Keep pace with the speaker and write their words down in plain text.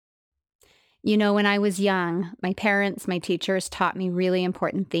When I was young, my parents, my teachers taught me really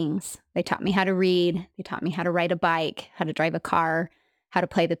important things. They taught me how to read. They taught me how to ride a bike, how to drive a car, how to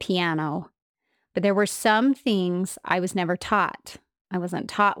play the piano. But there were some things I was never taught. I wasn't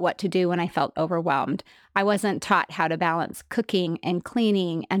taught what to do when I felt overwhelmed. I wasn't taught how to balance cooking and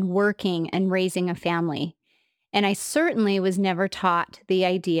cleaning and working and raising a family. And I certainly was never taught the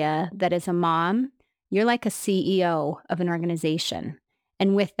idea that as a mom, you're like a CEO of an organization.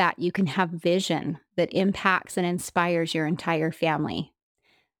 And with that, you can have vision that impacts and inspires your entire family.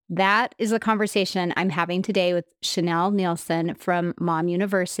 That is a conversation I'm having today with Chanel Nielsen from Mom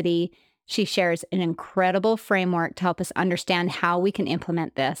University. She shares an incredible framework to help us understand how we can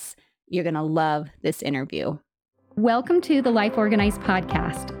implement this. You're going to love this interview. Welcome to the Life Organized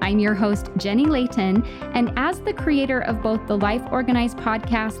podcast. I'm your host, Jenny Layton, and as the creator of both the Life Organized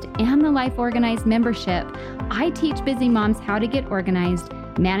podcast and the Life Organized membership, I teach busy moms how to get organized,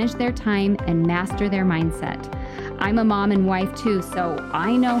 manage their time, and master their mindset. I'm a mom and wife too, so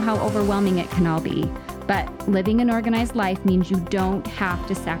I know how overwhelming it can all be. But living an organized life means you don't have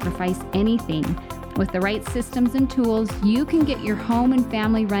to sacrifice anything. With the right systems and tools, you can get your home and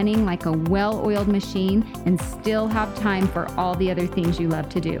family running like a well-oiled machine and still have time for all the other things you love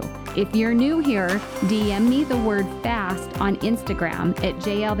to do. If you're new here, DM me the word FAST on Instagram at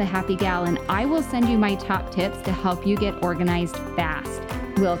JLTheHappyGal, and I will send you my top tips to help you get organized fast.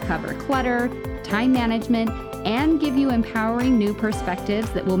 We'll cover clutter, time management, and give you empowering new perspectives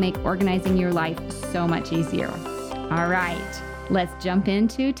that will make organizing your life so much easier. All right. Let's jump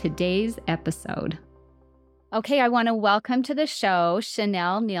into today's episode. Okay, I want to welcome to the show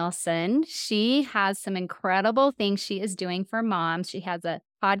Chanel Nielsen. She has some incredible things she is doing for moms. She has a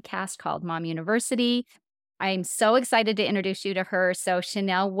podcast called Mom University. I'm so excited to introduce you to her. So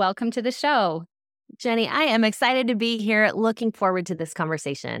Chanel, welcome to the show. Jenny, I am excited to be here. Looking forward to this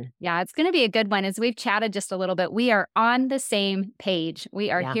conversation. Yeah, it's going to be a good one. As we've chatted just a little bit, we are on the same page. We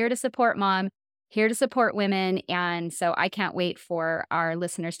are here to support mom, here to support women. And so I can't wait for our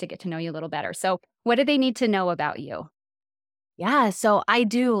listeners to get to know you a little better. So what do they need to know about you? Yeah, so I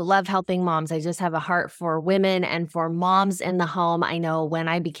do love helping moms. I just have a heart for women and for moms in the home. I know when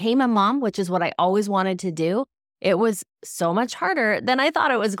I became a mom, which is what I always wanted to do, it was so much harder than I thought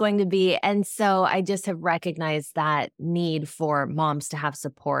it was going to be. And so I just have recognized that need for moms to have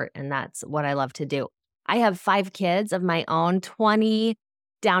support. And that's what I love to do. I have 5 kids of my own, 20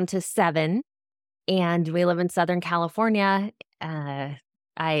 down to 7. And we live in Southern California. I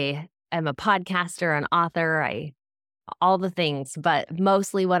am a podcaster, an author, all the things. But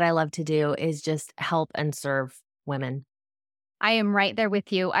mostly what I love to do is just help and serve women. I am right there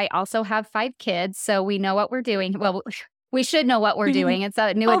with you. I also have 5 kids, so we know what we're doing. Well, we should know what we're doing. It's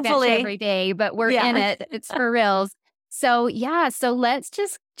a new adventure every day, but we're in it. It's for reals. So let's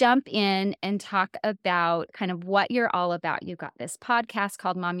just jump in and talk about kind of what you're all about. You've got this podcast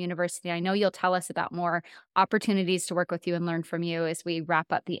called Mom University. I know you'll tell us about more opportunities to work with you and learn from you as we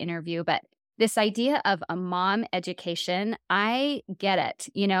wrap up the interview, but this idea of a mom education, I get it.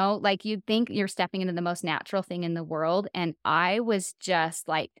 Like you'd think you're stepping into the most natural thing in the world. And I was just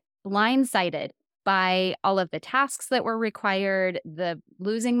like blindsided by all of the tasks that were required, the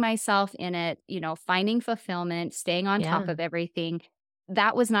losing myself in it, finding fulfillment, staying on top of everything.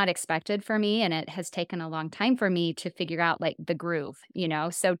 That was not expected for me. And it has taken a long time for me to figure out like the groove,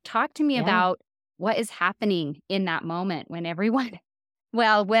 So talk to me about what is happening in that moment when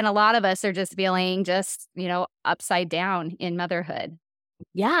when a lot of us are just feeling upside down in motherhood.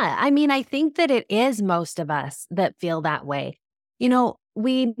 Yeah, I mean, I think that it is most of us that feel that way.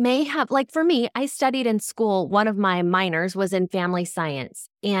 We may have, like for me, I studied in school. One of my minors was in family science,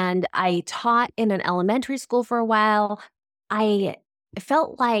 and I taught in an elementary school for a while. I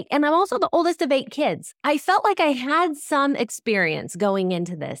felt like, and I'm also the oldest of 8 kids, I felt like I had some experience going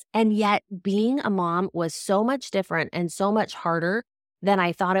into this. And yet being a mom was so much different and so much harder than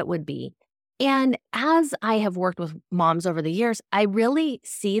I thought it would be. And as I have worked with moms over the years, I really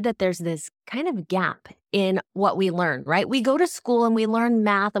see that there's this kind of gap in what we learn, right? We go to school and we learn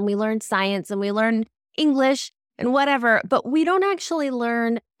math and we learn science and we learn English and whatever, but we don't actually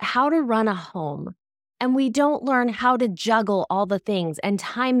learn how to run a home. And we don't learn how to juggle all the things and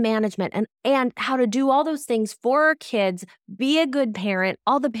time management and how to do all those things for our kids, be a good parent,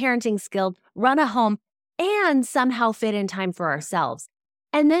 all the parenting skills, run a home, and somehow fit in time for ourselves.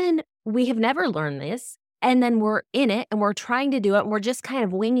 And then we have never learned this. And then we're in it and we're trying to do it and we're just kind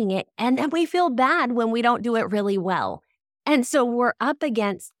of winging it. And then we feel bad when we don't do it really well. And so we're up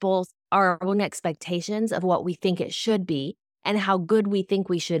against both our own expectations of what we think it should be and how good we think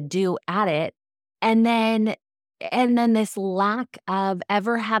we should do at it. And then And then this lack of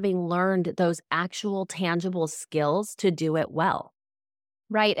ever having learned those actual tangible skills to do it well.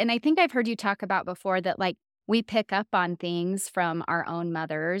 Right. And I think I've heard you talk about before that like we pick up on things from our own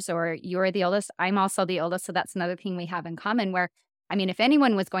mothers, or you're the oldest. I'm also the oldest. So that's another thing we have in common where, I mean, if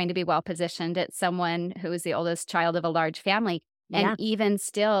anyone was going to be well positioned, it's someone who is the oldest child of a large family. And Yeah. even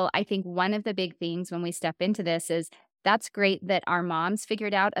still, I think one of the big things when we step into this is that's great that our moms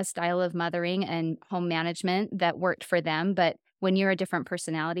figured out a style of mothering and home management that worked for them. But when you're a different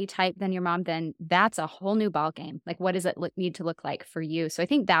personality type than your mom, then that's a whole new ballgame. Like, what does it need to look like for you? So I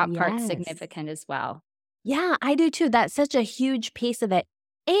think that part's Yes. significant as well. Yeah, I do too. That's such a huge piece of it.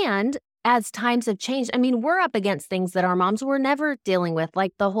 And as times have changed, I mean, we're up against things that our moms were never dealing with,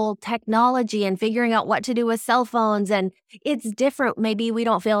 like the whole technology and figuring out what to do with cell phones. And it's different. Maybe we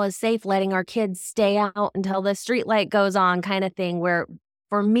don't feel as safe letting our kids stay out until the street light goes on, kind of thing. Where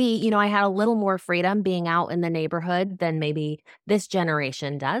for me, I had a little more freedom being out in the neighborhood than maybe this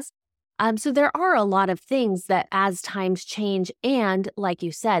generation does. So there are a lot of things that as times change and like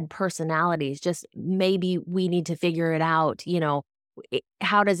you said, personalities, just maybe we need to figure it out,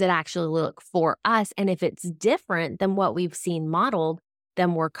 how does it actually look for us? And if it's different than what we've seen modeled,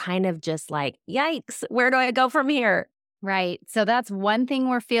 then we're kind of just like, yikes, where do I go from here? Right. So that's one thing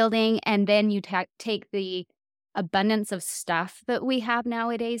we're fielding. And then you take the abundance of stuff that we have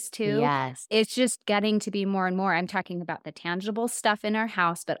nowadays, too. Yes. It's just getting to be more and more. I'm talking about the tangible stuff in our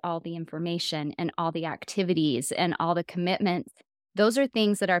house, but all the information and all the activities and all the commitments. Those are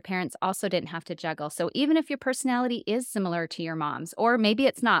things that our parents also didn't have to juggle. So even if your personality is similar to your mom's, or maybe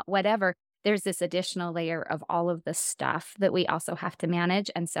it's not, whatever, there's this additional layer of all of the stuff that we also have to manage.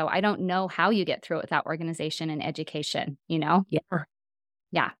 And so I don't know how you get through it without organization and education, you know? Yeah.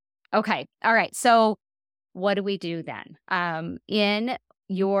 Yeah. Okay. All right. So what do we do then? In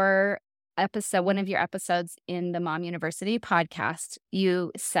your episode, one of your episodes in the Mom University podcast,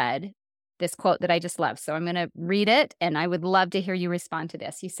 you said this quote that I just love. So I'm going to read it and I would love to hear you respond to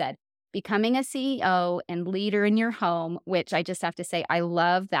this. You said, becoming a CEO and leader in your home, which I just have to say, I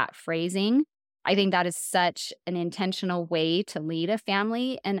love that phrasing. I think that is such an intentional way to lead a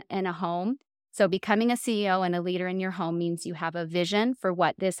family and a home. So becoming a CEO and a leader in your home means you have a vision for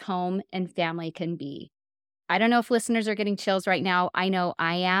what this home and family can be. I don't know if listeners are getting chills right now. I know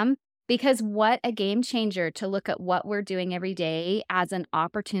I am, because what a game changer to look at what we're doing every day as an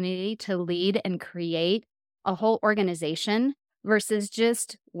opportunity to lead and create a whole organization versus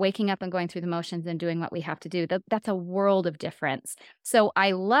just waking up and going through the motions and doing what we have to do. That's a world of difference. So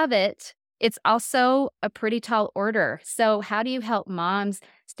I love it. It's also a pretty tall order. So how do you help moms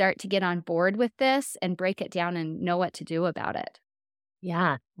start to get on board with this and break it down and know what to do about it?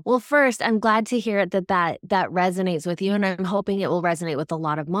 Yeah. Well, first, I'm glad to hear that resonates with you, and I'm hoping it will resonate with a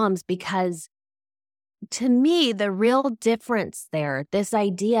lot of moms because to me, the real difference there, this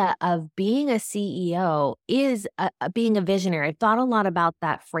idea of being a CEO is being a visionary. I've thought a lot about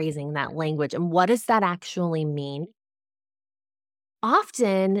that phrasing, that language, and what does that actually mean?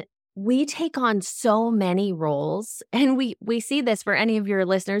 Often we take on so many roles, and we see this for any of your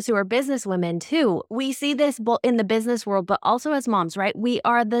listeners who are businesswomen too. We see this in the business world, but also as moms, right? We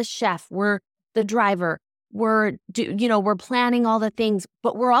are the chef, we're the driver, we're planning all the things,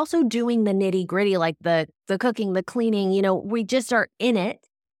 but we're also doing the nitty gritty, like the cooking, the cleaning. We just are in it.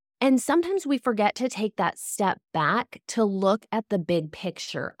 And sometimes we forget to take that step back to look at the big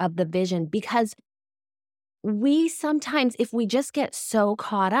picture of the vision because we sometimes, if we just get so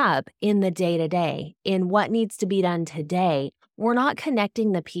caught up in the day to day, in what needs to be done today, we're not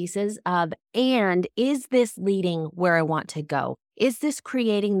connecting the pieces of, and is this leading where I want to go? Is this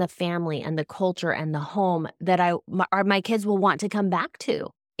creating the family and the culture and the home that my kids will want to come back to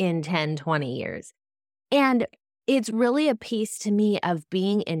in 10, 20 years? And it's really a piece to me of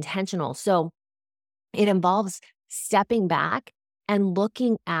being intentional. So it involves stepping back and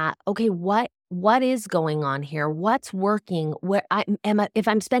looking at, okay, what is going on here? What's working? If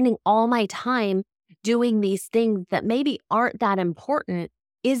I'm spending all my time doing these things that maybe aren't that important,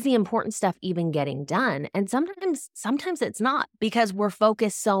 is the important stuff even getting done? And sometimes it's not because we're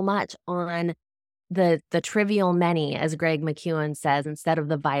focused so much on the trivial many, as Greg McKeown says, instead of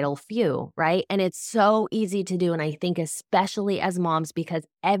the vital few, right? And it's so easy to do. And I think especially as moms, because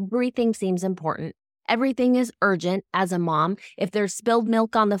everything seems important. Everything is urgent as a mom. If there's spilled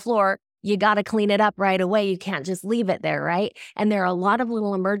milk on the floor, you got to clean it up right away. You can't just leave it there, right? And there are a lot of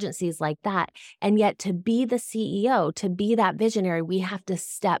little emergencies like that. And yet to be the CEO, to be that visionary, we have to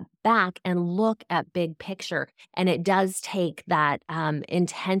step back and look at big picture. And it does take that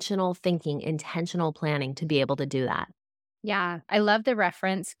intentional thinking, intentional planning to be able to do that. Yeah, I love the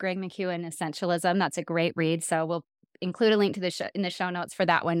reference, Greg McKeown, Essentialism. That's a great read. So we'll include a link to the in the show notes for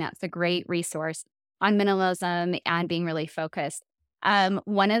that one. That's a great resource on minimalism and being really focused.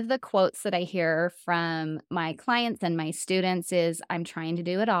 One of the quotes that I hear from my clients and my students is, "I'm trying to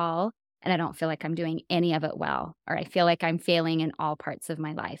do it all, and I don't feel like I'm doing any of it well, or I feel like I'm failing in all parts of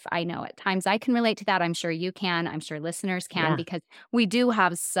my life." I know at times I can relate to that. I'm sure you can. I'm sure listeners can, Yeah. because we do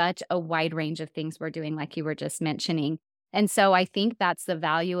have such a wide range of things we're doing, like you were just mentioning. And so I think that's the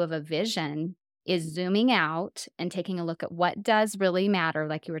value of a vision, is zooming out and taking a look at what does really matter,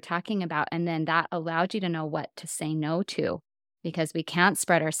 like you were talking about. And then that allowed you to know what to say no to, because we can't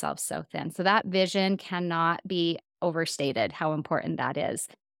spread ourselves so thin. So that vision cannot be overstated, how important that is.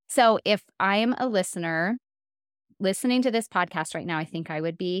 So if I'm a listener listening to this podcast right now, I think I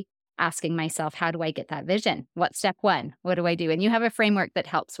would be asking myself, how do I get that vision? What's step one? What do I do? And you have a framework that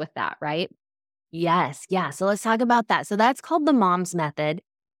helps with that, right? Yes. Yeah. So let's talk about that. So that's called the MOMS method.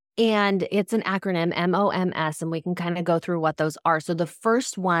 And it's an acronym, MOMS, and we can kind of go through what those are. So the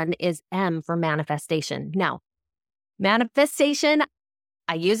first one is M for manifestation. Now, manifestation,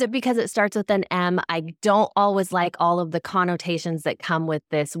 I use it because it starts with an M. I don't always like all of the connotations that come with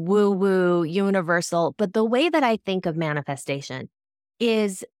this woo-woo, universal. But the way that I think of manifestation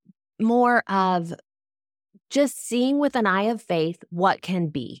is more of just seeing with an eye of faith what can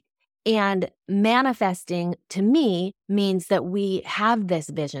be. And manifesting to me means that we have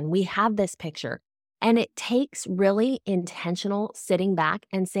this vision, we have this picture, and it takes really intentional sitting back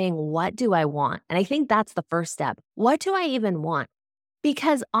and saying, what do I want? And I think that's the first step. What do I even want?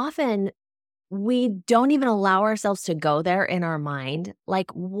 Because often we don't even allow ourselves to go there in our mind. Like,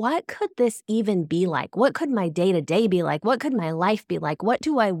 what could this even be like? What could my day to day be like? What could my life be like? What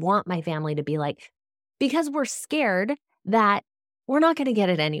do I want my family to be like? Because we're scared that we're not going to get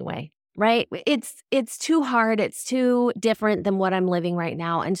it anyway, right? It's too hard. It's too different than what I'm living right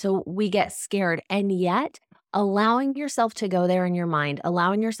now. And so we get scared. And yet, allowing yourself to go there in your mind,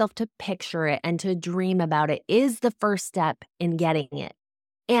 allowing yourself to picture it and to dream about it is the first step in getting it.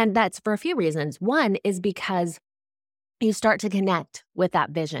 And that's for a few reasons. One is because you start to connect with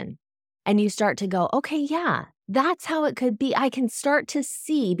that vision and you start to go, okay, yeah, that's how it could be. I can start to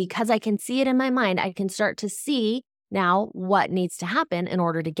see, because I can see it in my mind, I can start to see now what needs to happen in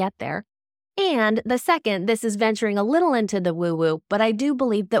order to get there. And the second, this is venturing a little into the woo-woo, but I do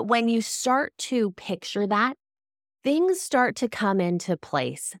believe that when you start to picture that, things start to come into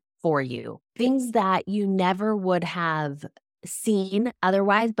place for you. Things that you never would have seen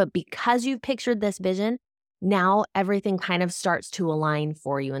otherwise, but because you've pictured this vision, now everything kind of starts to align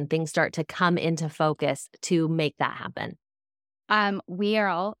for you and things start to come into focus to make that happen. We are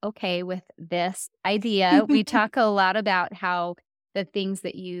all okay with this idea. We talk a lot about how the things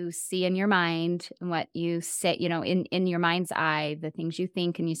that you see in your mind and what you say, in your mind's eye, the things you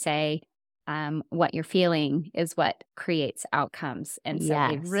think and you say, what you're feeling is what creates outcomes. And so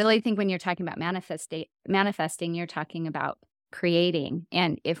I Yes, really think when you're talking about manifesting, you're talking about creating.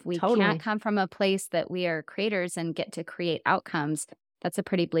 And if we totally. can't come from a place that we are creators and get to create outcomes, that's a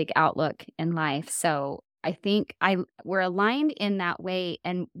pretty bleak outlook in life. So I think we're aligned in that way.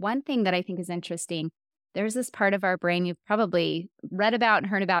 And one thing that I think is interesting, there's this part of our brain you've probably read about and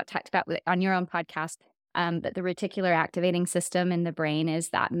heard about, talked about on your own podcast, but the reticular activating system in the brain is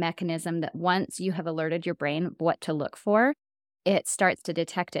that mechanism that once you have alerted your brain of what to look for, it starts to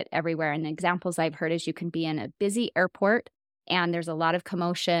detect it everywhere. And the examples I've heard is you can be in a busy airport and there's a lot of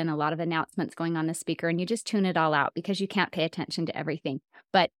commotion, a lot of announcements going on the speaker, and you just tune it all out because you can't pay attention to everything.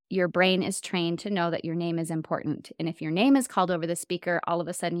 But your brain is trained to know that your name is important. And if your name is called over the speaker, all of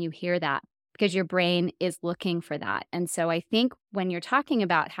a sudden you hear that because your brain is looking for that. And so I think when you're talking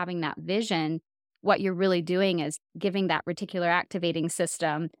about having that vision, what you're really doing is giving that reticular activating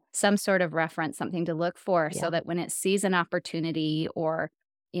system some sort of reference, something to look for, so Yeah. that when it sees an opportunity or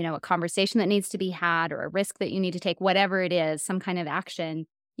a conversation that needs to be had or a risk that you need to take, whatever it is, some kind of action,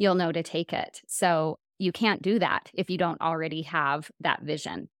 you'll know to take it. So you can't do that if you don't already have that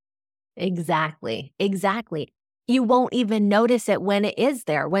vision. Exactly. Exactly. You won't even notice it when it is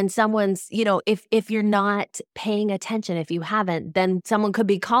there. When someone's, if you're not paying attention, if you haven't, then someone could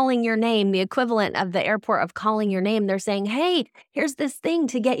be calling your name, the equivalent of the airport of calling your name. They're saying, hey, here's this thing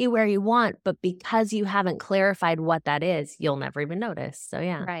to get you where you want. But because you haven't clarified what that is, you'll never even notice. So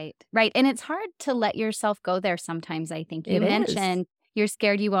yeah, Right. Right. And it's hard to let yourself go there sometimes, I think. You it is. mentioned you're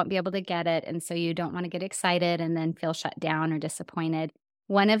scared you won't be able to get it. And so you don't want to get excited and then feel shut down or disappointed.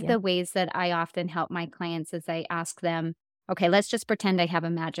 One of Yeah. the ways that I often help my clients is I ask them, okay, let's just pretend I have a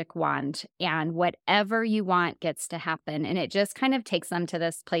magic wand and whatever you want gets to happen. And it just kind of takes them to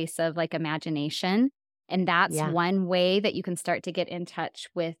this place of like imagination. And that's Yeah. one way that you can start to get in touch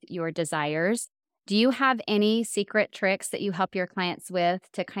with your desires. Do you have any secret tricks that you help your clients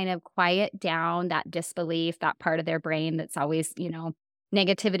with to kind of quiet down that disbelief, that part of their brain that's always,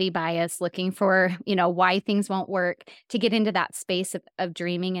 negativity bias, looking for, why things won't work, to get into that space of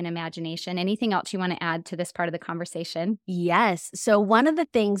dreaming and imagination? Anything else you want to add to this part of the conversation? Yes. So one of the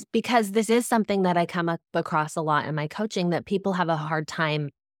things, because this is something that I come up across a lot in my coaching, that people have a hard time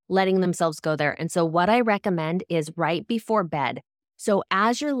letting themselves go there. And so what I recommend is right before bed. So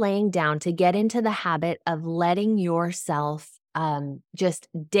as you're laying down, to get into the habit of letting yourself just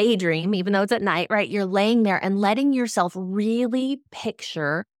daydream, even though it's at night, right? You're laying there and letting yourself really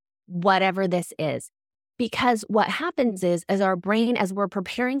picture whatever this is. Because what happens is, as our brain, as we're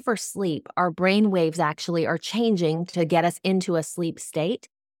preparing for sleep, our brain waves actually are changing to get us into a sleep state,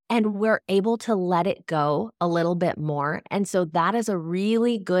 and we're able to let it go a little bit more. And so that is a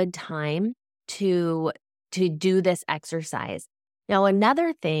really good time to do this exercise. Now,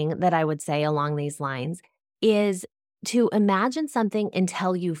 another thing that I would say along these lines is to imagine something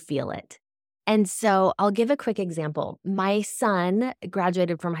until you feel it. And so I'll give a quick example. My son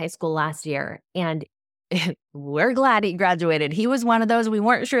graduated from high school last year, and we're glad he graduated. He was one of those, we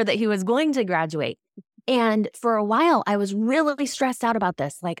weren't sure that he was going to graduate. And for a while, I was really stressed out about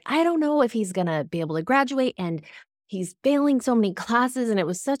this. Like, I don't know if he's going to be able to graduate, and he's failing so many classes, and it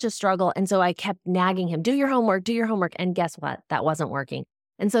was such a struggle. And so I kept nagging him, do your homework, do your homework. And guess what? That wasn't working.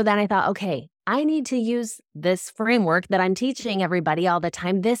 And so then I thought, okay, I need to use this framework that I'm teaching everybody all the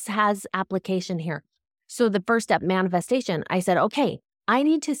time. This has application here. So the first step, manifestation, I said, okay, I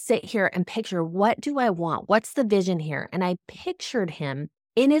need to sit here and picture, what do I want? What's the vision here? And I pictured him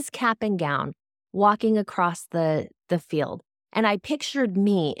in his cap and gown walking across the field. And I pictured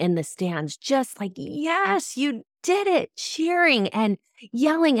me in the stands, just like, yes, you did it, cheering and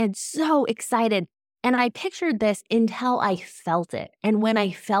yelling and so excited. And I pictured this until I felt it. And when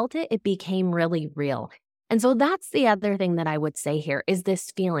I felt it, it became really real. And so that's the other thing that I would say here is this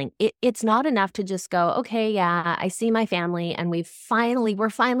feeling. It's not enough to just go, okay, yeah, I see my family and we're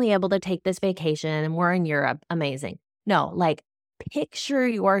finally able to take this vacation and we're in Europe. Amazing. No, like, picture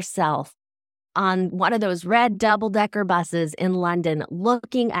yourself on one of those red double-decker buses in London,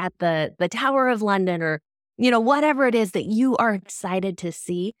 looking at the Tower of London, or, whatever it is that you are excited to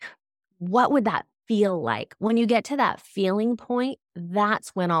see. What would that feel like? When you get to that feeling point, that's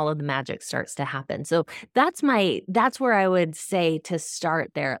when all of the magic starts to happen. So that's where I would say to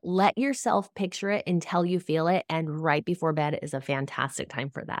start there. Let yourself picture it until you feel it. And right before bed is a fantastic time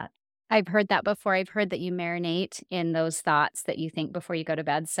for that. I've heard that before. I've heard that you marinate in those thoughts that you think before you go to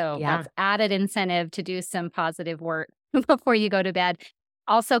bed. So that's added incentive to do some positive work before you go to bed.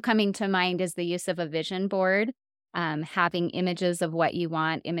 Also coming to mind is the use of a vision board, having images of what you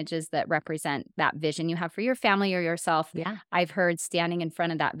want, images that represent that vision you have for your family or yourself. Yeah. I've heard standing in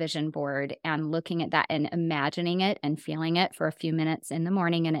front of that vision board and looking at that and imagining it and feeling it for a few minutes in the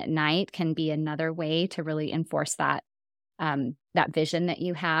morning and at night can be another way to really enforce that vision that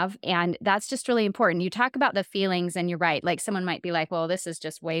you have. And that's just really important. You talk about the feelings and you're right. Like, someone might be like, well, this is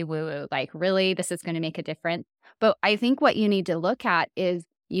just way woo-woo. Like, really, this is going to make a difference. But I think what you need to look at is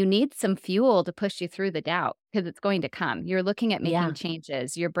you need some fuel to push you through the doubt, because it's going to come. You're looking at making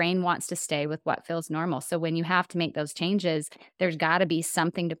changes. Your brain wants to stay with what feels normal. So when you have to make those changes, there's got to be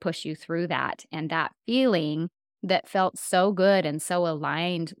something to push you through that. And that feeling that felt so good and so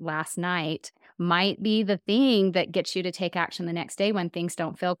aligned last night might be the thing that gets you to take action the next day when things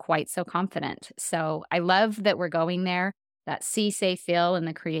don't feel quite so confident. So I love that we're going there. That see, say, feel in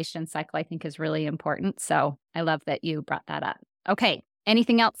the creation cycle, I think, is really important. So I love that you brought that up. Okay.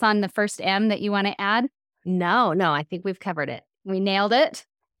 Anything else on the first M that you want to add? No, I think we've covered it. We nailed it?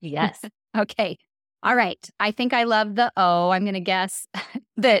 Yes. Okay. All right. I think I love the O. I'm going to guess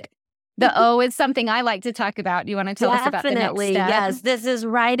that the O is something I like to talk about. Do you want to tell us about the next step? Yes. This is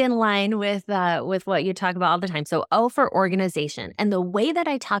right in line with what you talk about all the time. So O for organization. And the way that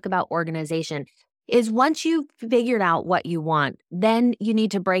I talk about organization is, once you've figured out what you want, then you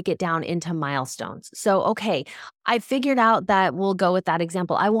need to break it down into milestones. So, okay, I figured out that, we'll go with that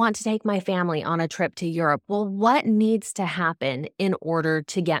example. I want to take my family on a trip to Europe. Well, what needs to happen in order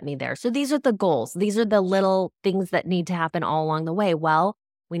to get me there? So these are the goals. These are the little things that need to happen all along the way. Well,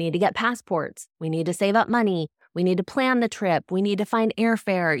 we need to get passports. We need to save up money. We need to plan the trip. We need to find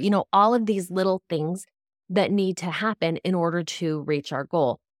airfare. All of these little things that need to happen in order to reach our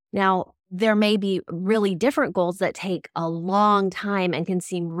goal. Now, there may be really different goals that take a long time and can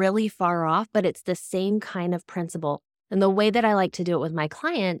seem really far off, but it's the same kind of principle. And the way that I like to do it with my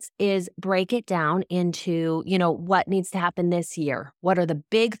clients is break it down into, what needs to happen this year? What are the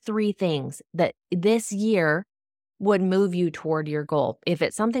big 3 things that this year would move you toward your goal? If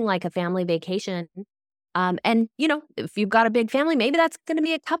it's something like a family vacation, if you've got a big family, maybe that's going to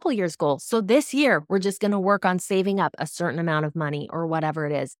be a couple years goal. So this year, we're just going to work on saving up a certain amount of money or whatever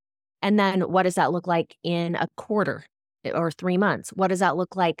it is. And then what does that look like in a quarter or 3 months? What does that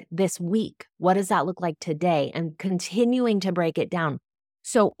look like this week? What does that look like today? And continuing to break it down.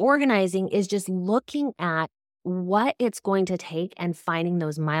 So organizing is just looking at what it's going to take and finding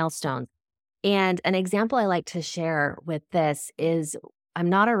those milestones. And an example I like to share with this is, I'm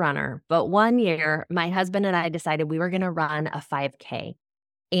not a runner, but one year my husband and I decided we were going to run a 5K.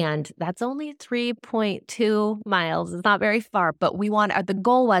 And that's only 3.2 miles. It's not very far, but the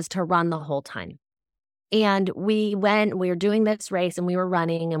goal was to run the whole time. And we were doing this race and we were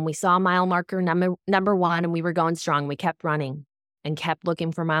running and we saw mile marker number 1 and we were going strong. We kept running and kept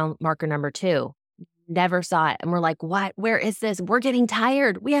looking for mile marker number 2. Never saw it. And we're like, what? Where is this? We're getting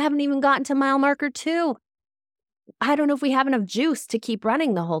tired. We haven't even gotten to mile marker 2. I don't know if we have enough juice to keep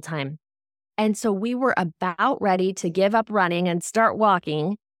running the whole time. And so we were about ready to give up running and start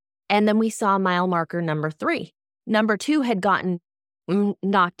walking. And then we saw mile marker number 3. Number 2 had gotten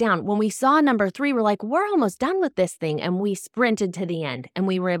knocked down. When we saw number 3, we're like, we're almost done with this thing. And we sprinted to the end and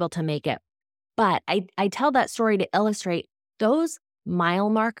we were able to make it. But I tell that story to illustrate those mile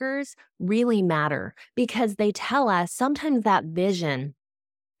markers really matter because they tell us sometimes that vision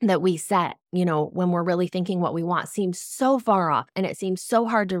that we set, when we're really thinking what we want seems so far off and it seems so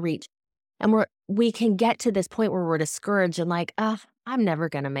hard to reach. And we can get to this point where we're discouraged and like, I'm never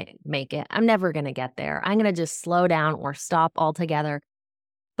going to make it. I'm never going to get there. I'm going to just slow down or stop altogether.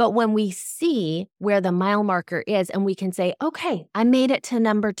 But when we see where the mile marker is and we can say, okay, I made it to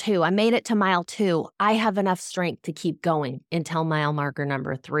number 2. I made it to mile 2. I have enough strength to keep going until mile marker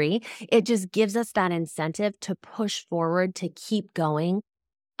number 3. It just gives us that incentive to push forward, to keep going.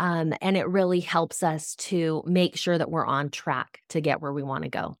 And it really helps us to make sure that we're on track to get where we want to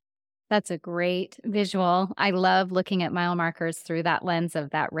go. That's a great visual. I love looking at mile markers through that lens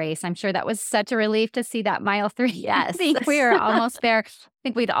of that race. I'm sure that was such a relief to see that mile 3. Yes. I think we are almost there. I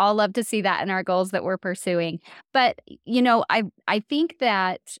think we'd all love to see that in our goals that we're pursuing. But, I think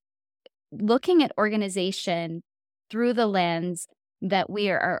that looking at organization through the lens that we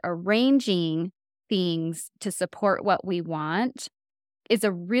are arranging things to support what we want is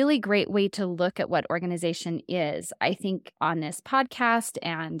a really great way to look at what organization is. I think on this podcast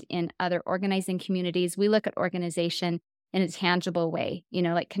and in other organizing communities, we look at organization in a tangible way,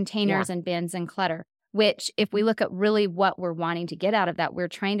 like containers and bins and clutter, which if we look at really what we're wanting to get out of that, we're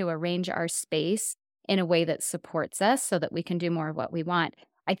trying to arrange our space in a way that supports us so that we can do more of what we want.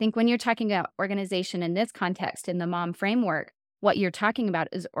 I think when you're talking about organization in this context, in the mom framework, what you're talking about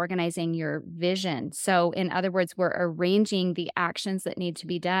is organizing your vision. So in other words, we're arranging the actions that need to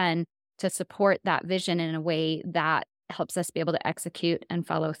be done to support that vision in a way that helps us be able to execute and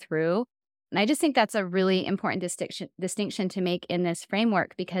follow through. And I just think that's a really important distinction to make in this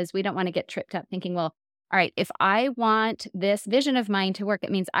framework because we don't want to get tripped up thinking, well, all right, if I want this vision of mine to work,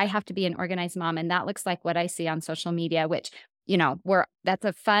 it means I have to be an organized mom. And that looks like what I see on social media, which, that's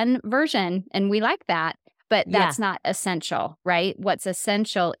a fun version and we like that. But that's not essential, right? What's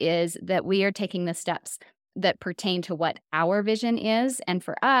essential is that we are taking the steps that pertain to what our vision is. And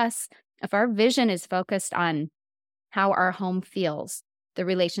for us, if our vision is focused on how our home feels, the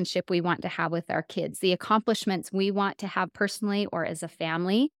relationship we want to have with our kids, the accomplishments we want to have personally or as a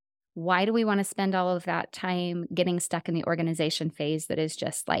family, why do we want to spend all of that time getting stuck in the organization phase that is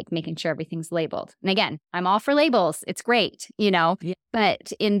just like making sure everything's labeled? And again, I'm all for labels. It's great, Yeah.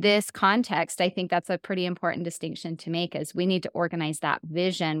 But in this context, I think that's a pretty important distinction to make is we need to organize that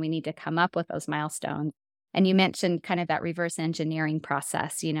vision. We need to come up with those milestones. And you mentioned kind of that reverse engineering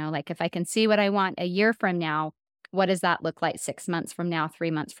process, like if I can see what I want a year from now, what does that look like 6 months from now, 3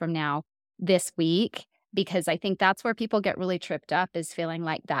 months from now, this week? Because I think that's where people get really tripped up is feeling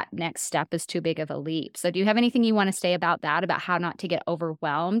like that next step is too big of a leap. So do you have anything you want to say about that, about how not to get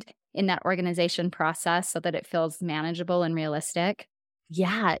overwhelmed in that organization process so that it feels manageable and realistic?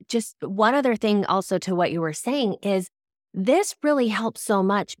 Yeah, just one other thing also to what you were saying is this really helps so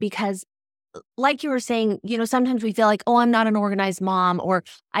much because like you were saying, sometimes we feel like, oh, I'm not an organized mom, or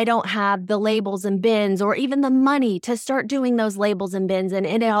I don't have the labels and bins, or even the money to start doing those labels and bins. And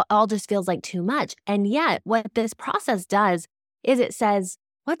it all just feels like too much. And yet what this process does is it says,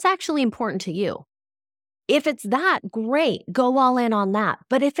 what's actually important to you? If it's that, great, go all in on that.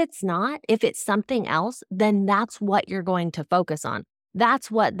 But if it's not, if it's something else, then that's what you're going to focus on.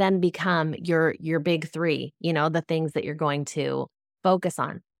 that's what then become your big three, the things that you're going to focus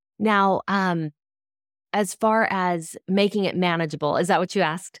on. Now, as far as making it manageable, is that what you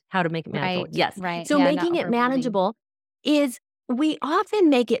asked? How to make it manageable? Right, Yes. right. So Yeah, not making it overwhelming. manageable is we often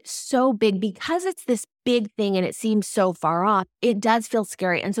make it so big because it's this big thing and it seems so far off. It does feel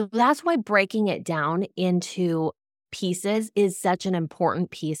scary. And so that's why breaking it down into pieces is such an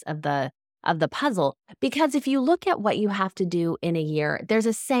important piece of the puzzle. Because if you look at what you have to do in a year, there's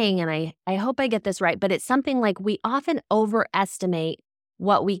a saying, and I hope I get this right, but it's something like we often overestimate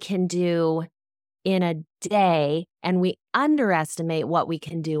what we can do in a day and we underestimate what we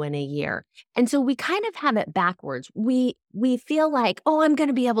can do in a year. And so we kind of have it backwards. We feel like, oh, I'm going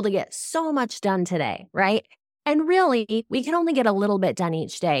to be able to get so much done today, right? And really, we can only get a little bit done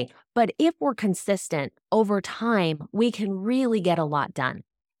each day. But if we're consistent over time, we can really get a lot done.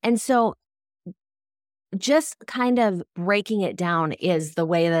 And so just kind of breaking it down is the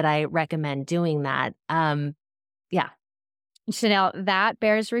way that I recommend doing that. Yeah. Chanel, that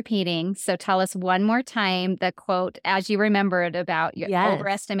bears repeating. So tell us one more time the quote as you remember it about Yes.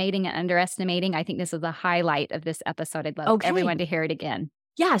 overestimating and underestimating. I think this is the highlight of this episode. I'd love everyone to hear it again.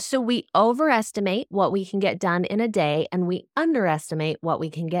 Yeah, so we overestimate what we can get done in a day and we underestimate what we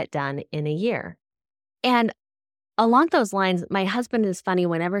can get done in a year. And along those lines, my husband is funny.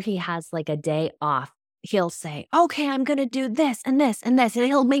 Whenever he has like a day off, he'll say, okay, I'm going to do this and this and this. And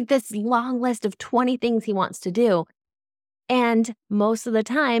he'll make this long list of 20 things he wants to do. And most of the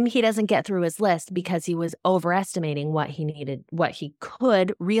time, he doesn't get through his list because he was overestimating what he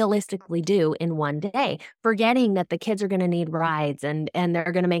could realistically do in one day, forgetting that the kids are going to need rides and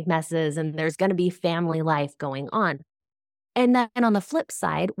they're going to make messes and there's going to be family life going on. And then on the flip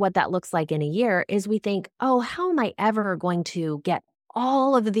side, what that looks like in a year is we think, oh, how am I ever going to get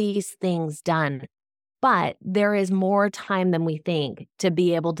all of these things done? But there is more time than we think to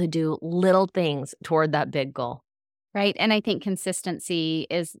be able to do little things toward that big goal. Right. And I think consistency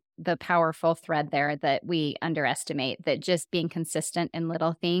is the powerful thread there that we underestimate, that just being consistent in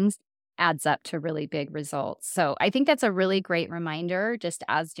little things adds up to really big results. So I think that's a really great reminder, just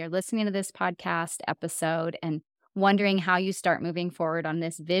as you're listening to this podcast episode and wondering how you start moving forward on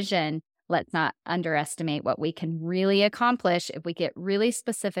this vision. Let's not underestimate what we can really accomplish if we get really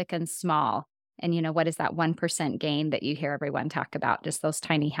specific and small. And what is that 1% gain that you hear everyone talk about? Just those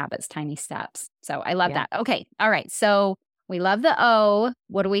tiny habits, tiny steps. So I love that. Okay. All right. So we love the O.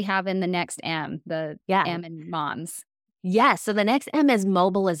 What do we have in the next M? The M in moms. Yeah. So the next M is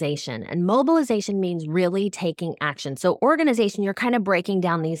mobilization. And mobilization means really taking action. So organization, you're kind of breaking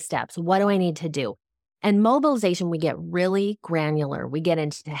down these steps. What do I need to do? And mobilization, we get really granular. We get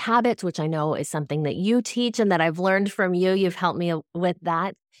into habits, which I know is something that you teach and that I've learned from you. You've helped me with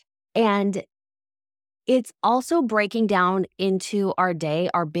that. And it's also breaking down into our day,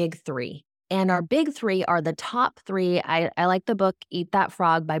 our big three. And our big three are the top three. I like the book, Eat That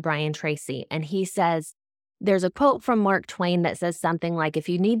Frog by Brian Tracy. And he says, there's a quote from Mark Twain that says something like, if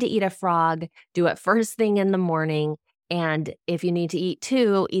you need to eat a frog, do it first thing in the morning. And if you need to eat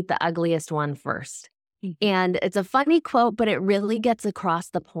two, eat the ugliest one first. Mm-hmm. And it's a funny quote, but it really gets across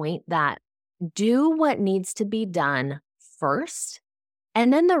the point that do what needs to be done first.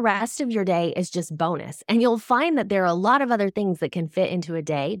 And then the rest of your day is just bonus. And you'll find that there are a lot of other things that can fit into a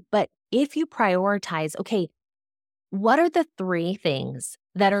day. But if you prioritize, okay, what are the three things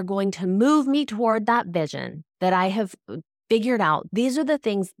that are going to move me toward that vision that I have figured out? These are the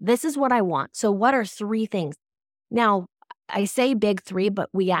things, this is what I want. So what are three things? Now, I say big three, but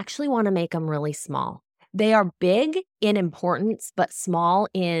we actually want to make them really small. They are big in importance, but small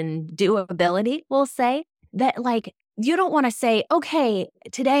in doability, we'll say. That like, you don't want to say, okay,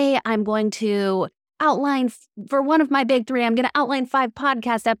 today I'm going to outline for one of my big three, I'm going to outline 5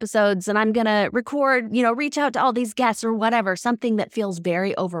 podcast episodes and I'm going to record, reach out to all these guests or whatever, something that feels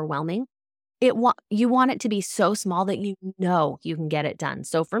very overwhelming. You want it to be so small that you can get it done.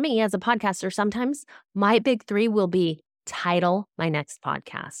 So for me as a podcaster, sometimes my big three will be title my next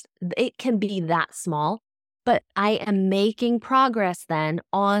podcast. It can be that small. But I am making progress then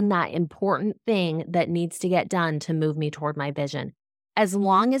on that important thing that needs to get done to move me toward my vision. As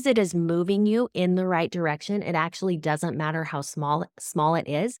long as it is moving you in the right direction, it actually doesn't matter how small it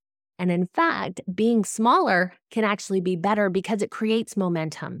is. And in fact, being smaller can actually be better because it creates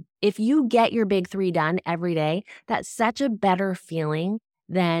momentum. If you get your big three done every day, that's such a better feeling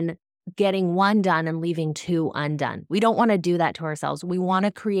than getting one done and leaving two undone. We don't want to do that to ourselves. We want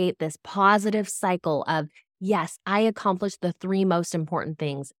to create this positive cycle of, yes, I accomplished the 3 most important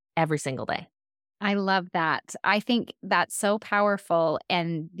things every single day. I love that. I think that's so powerful.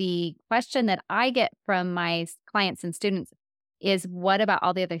 And the question that I get from my clients and students is what about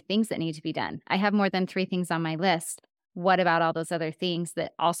all the other things that need to be done? I have more than 3 things on my list. What about all those other things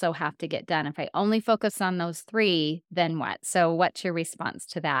that also have to get done? If I only focus on those 3, then what? So what's your response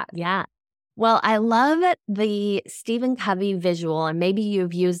to that? Yeah. Well, I love the Stephen Covey visual, and maybe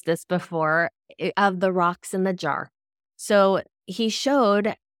you've used this before, of the rocks in the jar. So he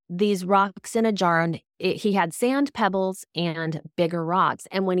showed these rocks in a jar, and he had sand, pebbles, and bigger rocks.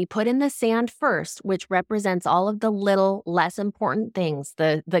 And when he put in the sand first, which represents all of the little, less important things,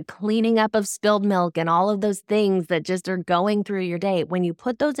 the cleaning up of spilled milk and all of those things that just are going through your day, when you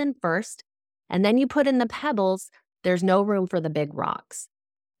put those in first, and then you put in the pebbles, there's no room for the big rocks.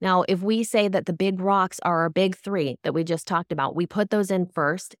 Now, if we say that the big rocks are our big 3 that we just talked about, we put those in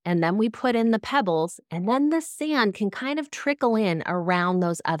first, and then we put in the pebbles, and then the sand can kind of trickle in around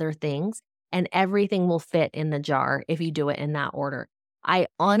those other things, and everything will fit in the jar if you do it in that order. I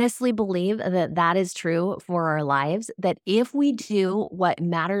honestly believe that that is true for our lives, that if we do what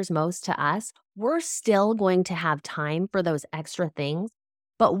matters most to us, we're still going to have time for those extra things.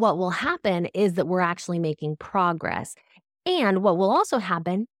 But what will happen is that we're actually making progress. And what will also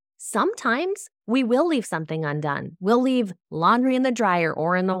happen, sometimes we will leave something undone. We'll leave laundry in the dryer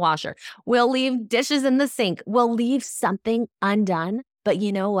or in the washer. We'll leave dishes in the sink. We'll leave something undone. But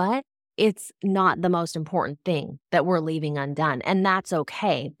you know what? It's not the most important thing that we're leaving undone. And that's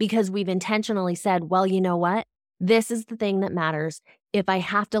okay, because we've intentionally said, well, you know what? This is the thing that matters. If I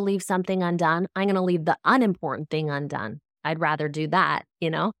have to leave something undone, I'm going to leave the unimportant thing undone. I'd rather do that,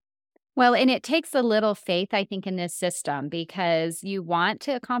 you know? Well, and it takes a little faith, I think, in this system, because you want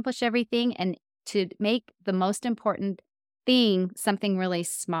to accomplish everything, and to make the most important thing something really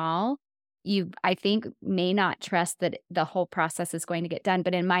small, you, I think, may not trust that the whole process is going to get done.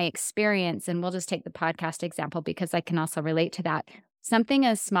 But in my experience, and we'll just take the podcast example because I can also relate to that, something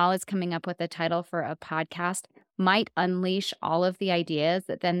as small as coming up with a title for a podcast might unleash all of the ideas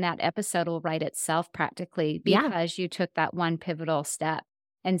that then that episode will write itself practically, because you took that one pivotal step.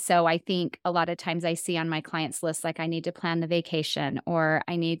 And so I think a lot of times I see on my clients' list, like, I need to plan the vacation, or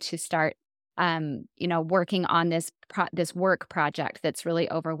I need to start, working on this work project that's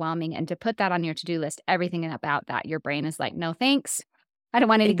really overwhelming. And to put that on your to-do list, everything about that, your brain is like, no, thanks. I don't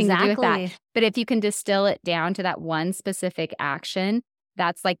want anything to do with that. But if you can distill it down to that one specific action,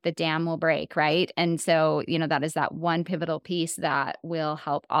 that's like the dam will break, right? And so, that is that one pivotal piece that will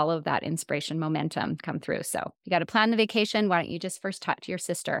help all of that inspiration momentum come through. So you got to plan the vacation. Why don't you just first talk to your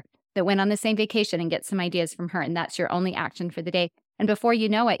sister that went on the same vacation and get some ideas from her? And that's your only action for the day. And before you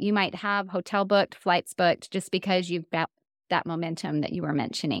know it, you might have hotel booked, flights booked, just because you've got that momentum that you were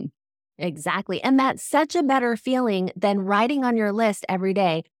mentioning. Exactly. And that's such a better feeling than writing on your list every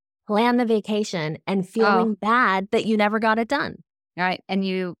day, plan the vacation, and feeling bad that you never got it done. All right. And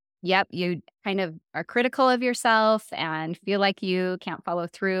you kind of are critical of yourself and feel like you can't follow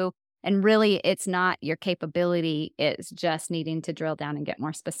through. And really, it's not your capability. It's just needing to drill down and get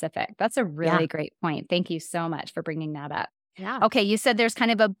more specific. That's a really great point. Thank you so much for bringing that up. Yeah. Okay. You said there's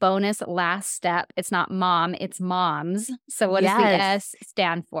kind of a bonus last step. It's not mom, it's moms. So what does the S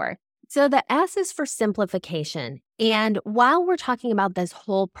stand for? So the S is for simplification. And while we're talking about this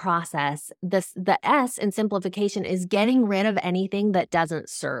whole process, the S in simplification is getting rid of anything that doesn't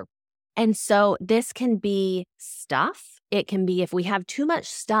serve. And so this can be stuff. It can be if we have too much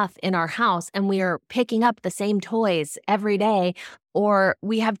stuff in our house and we are picking up the same toys every day, or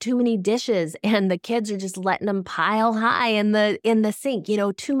we have too many dishes and the kids are just letting them pile high in the sink.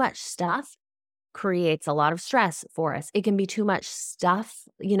 Too much stuff creates a lot of stress for us. It can be too much stuff.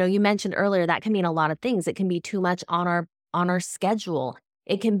 You mentioned earlier that can mean a lot of things. It can be too much on our schedule.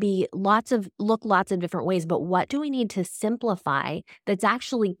 It can be lots of different ways. But what do we need to simplify that's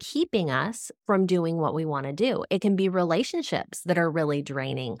actually keeping us from doing what we want to do? It can be relationships that are really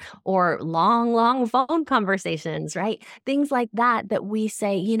draining, or long phone conversations, right? Things like that we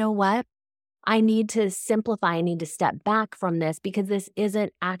say, you know what? I need to simplify. I need to step back from this because this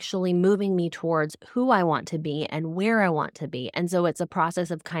isn't actually moving me towards who I want to be and where I want to be. And so it's a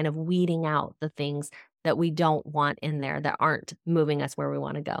process of kind of weeding out the things that we don't want in there that aren't moving us where we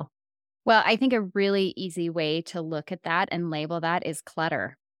want to go. Well, I think a really easy way to look at that and label that is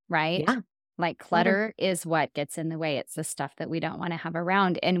clutter, right? Yeah. Like clutter is what gets in the way. It's the stuff that we don't want to have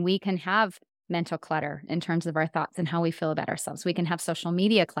around. And we can have mental clutter in terms of our thoughts and how we feel about ourselves. We can have social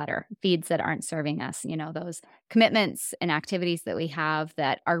media clutter, feeds that aren't serving us, those commitments and activities that we have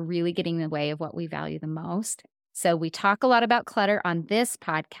that are really getting in the way of what we value the most. So we talk a lot about clutter on this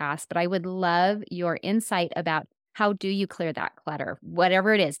podcast, but I would love your insight about how do you clear that clutter,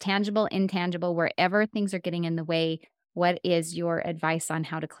 whatever it is, tangible, intangible, wherever things are getting in the way. What is your advice on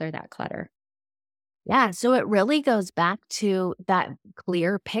how to clear that clutter? Yeah. So it really goes back to that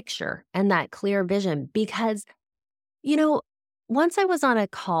clear picture and that clear vision because, you know, once I was on a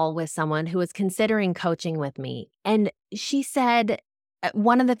call with someone who was considering coaching with me, and she said,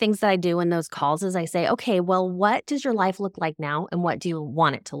 one of the things that I do in those calls is I say, okay, well, what does your life look like now? And what do you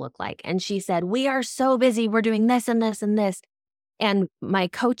want it to look like? And she said, we are so busy. We're doing this and this and this. And my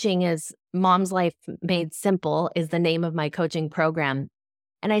coaching is Mom's Life Made Simple is the name of my coaching program.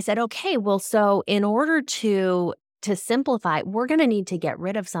 And I said, okay, well, so in order to simplify, we're going to need to get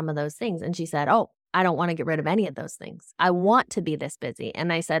rid of some of those things. And she said, oh, I don't want to get rid of any of those things. I want to be this busy.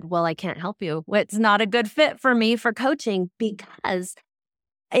 And I said, well, I can't help you. It's not a good fit for me for coaching because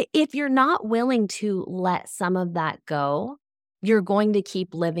if you're not willing to let some of that go, you're going to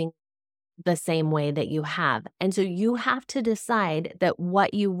keep living the same way that you have. And so you have to decide that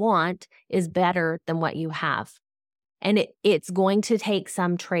what you want is better than what you have. And it's going to take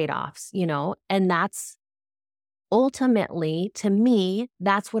some trade-offs, and that's ultimately, to me,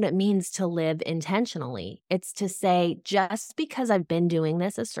 that's what it means to live intentionally. It's to say, just because I've been doing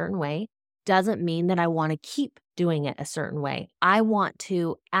this a certain way doesn't mean that I want to keep doing it a certain way. I want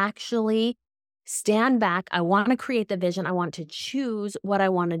to actually stand back. I want to create the vision. I want to choose what I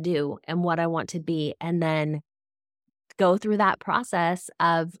want to do and what I want to be, and then go through that process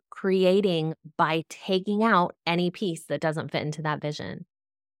of creating by taking out any piece that doesn't fit into that vision.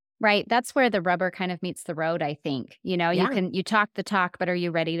 Right. That's where the rubber kind of meets the road, I think. Yeah. You talk the talk, but are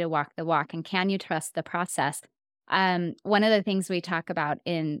you ready to walk the walk? And can you trust the process? One of the things we talk about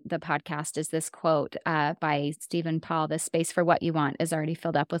in the podcast is this quote by Stephen Paul: "The space for what you want is already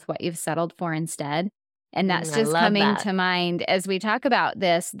filled up with what you've settled for instead." And that's I just love coming that. to mind as we talk about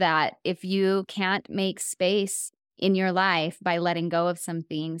this, that if you can't make space in your life by letting go of some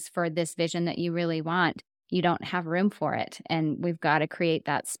things for this vision that you really want, you don't have room for it. And we've got to create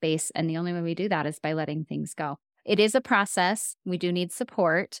that space. And the only way we do that is by letting things go. It is a process. We do need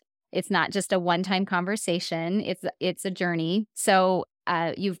support. It's not just a one-time conversation. It's a journey. So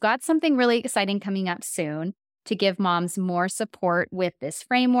you've got something really exciting coming up soon to give moms more support with this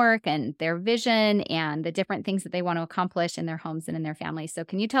framework and their vision and the different things that they want to accomplish in their homes and in their families. So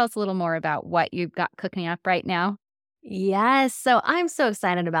can you tell us a little more about what you've got cooking up right now? Yes. So I'm so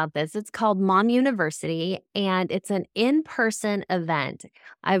excited about this. It's called Mom University, and it's an in-person event.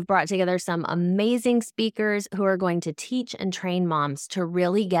 I've brought together some amazing speakers who are going to teach and train moms to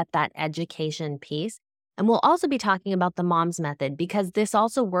really get that education piece. And we'll also be talking about the Moms Method because this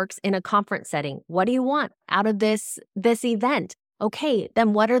also works in a conference setting. What do you want out of this event? Okay,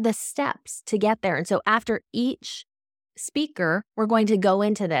 then what are the steps to get there? And so after each speaker, we're going to go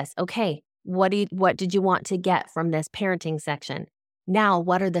into this. Okay, what did you want to get from this parenting section? Now,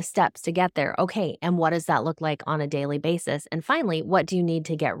 what are the steps to get there? Okay, and what does that look like on a daily basis? And finally, what do you need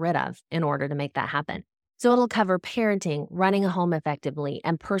to get rid of in order to make that happen? So it'll cover parenting, running a home effectively,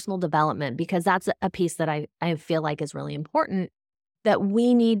 and personal development, because that's a piece that I feel like is really important, that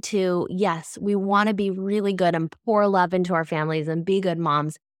we need to, yes, we want to be really good and pour love into our families and be good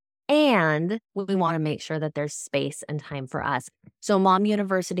moms. And we want to make sure that there's space and time for us. So Mom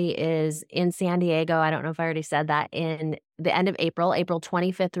University is in San Diego. I don't know if I already said that, in the end of April, April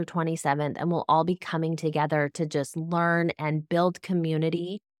 25th through 27th. And we'll all be coming together to just learn and build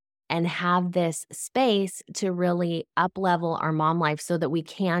community and have this space to really up-level our mom life so that we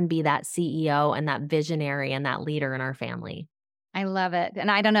can be that CEO and that visionary and that leader in our family. I love it.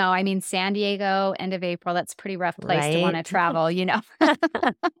 And I don't know, I mean, San Diego, end of April, that's a pretty rough place to want Right? to travel.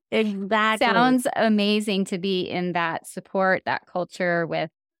 Exactly. Sounds amazing to be in that support, that culture with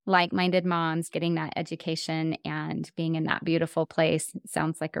like-minded moms, getting that education and being in that beautiful place. It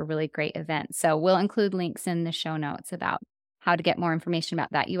sounds like a really great event. So we'll include links in the show notes about how to get more information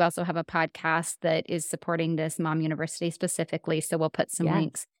about that. You also have a podcast that is supporting this Mom University specifically. So we'll put some Yes.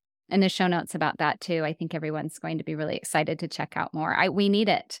 links in the show notes about that too. I think everyone's going to be really excited to check out more. We need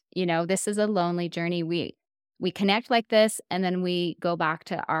it. This is a lonely journey. We connect like this, and then we go back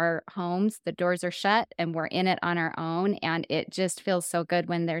to our homes. The doors are shut and we're in it on our own. And it just feels so good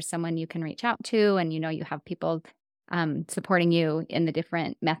when there's someone you can reach out to, and you have people supporting you in the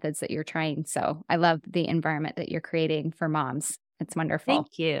different methods that you're trying. So I love the environment that you're creating for moms. It's wonderful.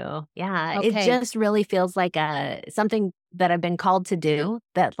 Thank you. Yeah, it Okay. just really feels like something that I've been called to do,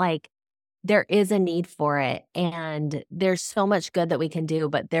 that like there is a need for it, and there's so much good that we can do,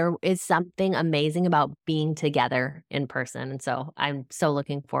 but there is something amazing about being together in person. And so I'm so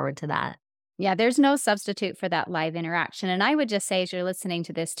looking forward to that. Yeah, there's no substitute for that live interaction. And I would just say, as you're listening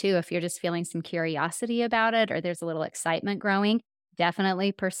to this too, if you're just feeling some curiosity about it or there's a little excitement growing,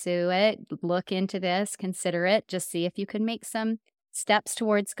 definitely pursue it. Look into this, consider it, just see if you can make some steps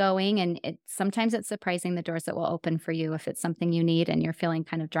towards going. And sometimes it's surprising the doors that will open for you if it's something you need and you're feeling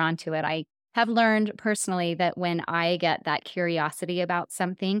kind of drawn to it. I have learned personally that when I get that curiosity about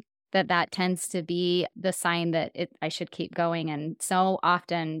something, that tends to be the sign that I should keep going. And so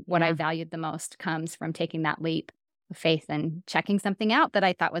often what I valued the most comes from taking that leap of faith and checking something out that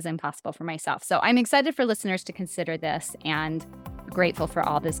I thought was impossible for myself. So I'm excited for listeners to consider this and grateful for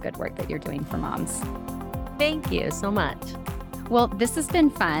all this good work that you're doing for moms. Thank you so much. Well, this has been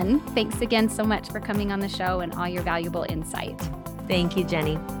fun. Thanks again so much for coming on the show and all your valuable insight. Thank you,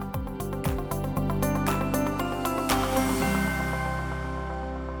 Jenny.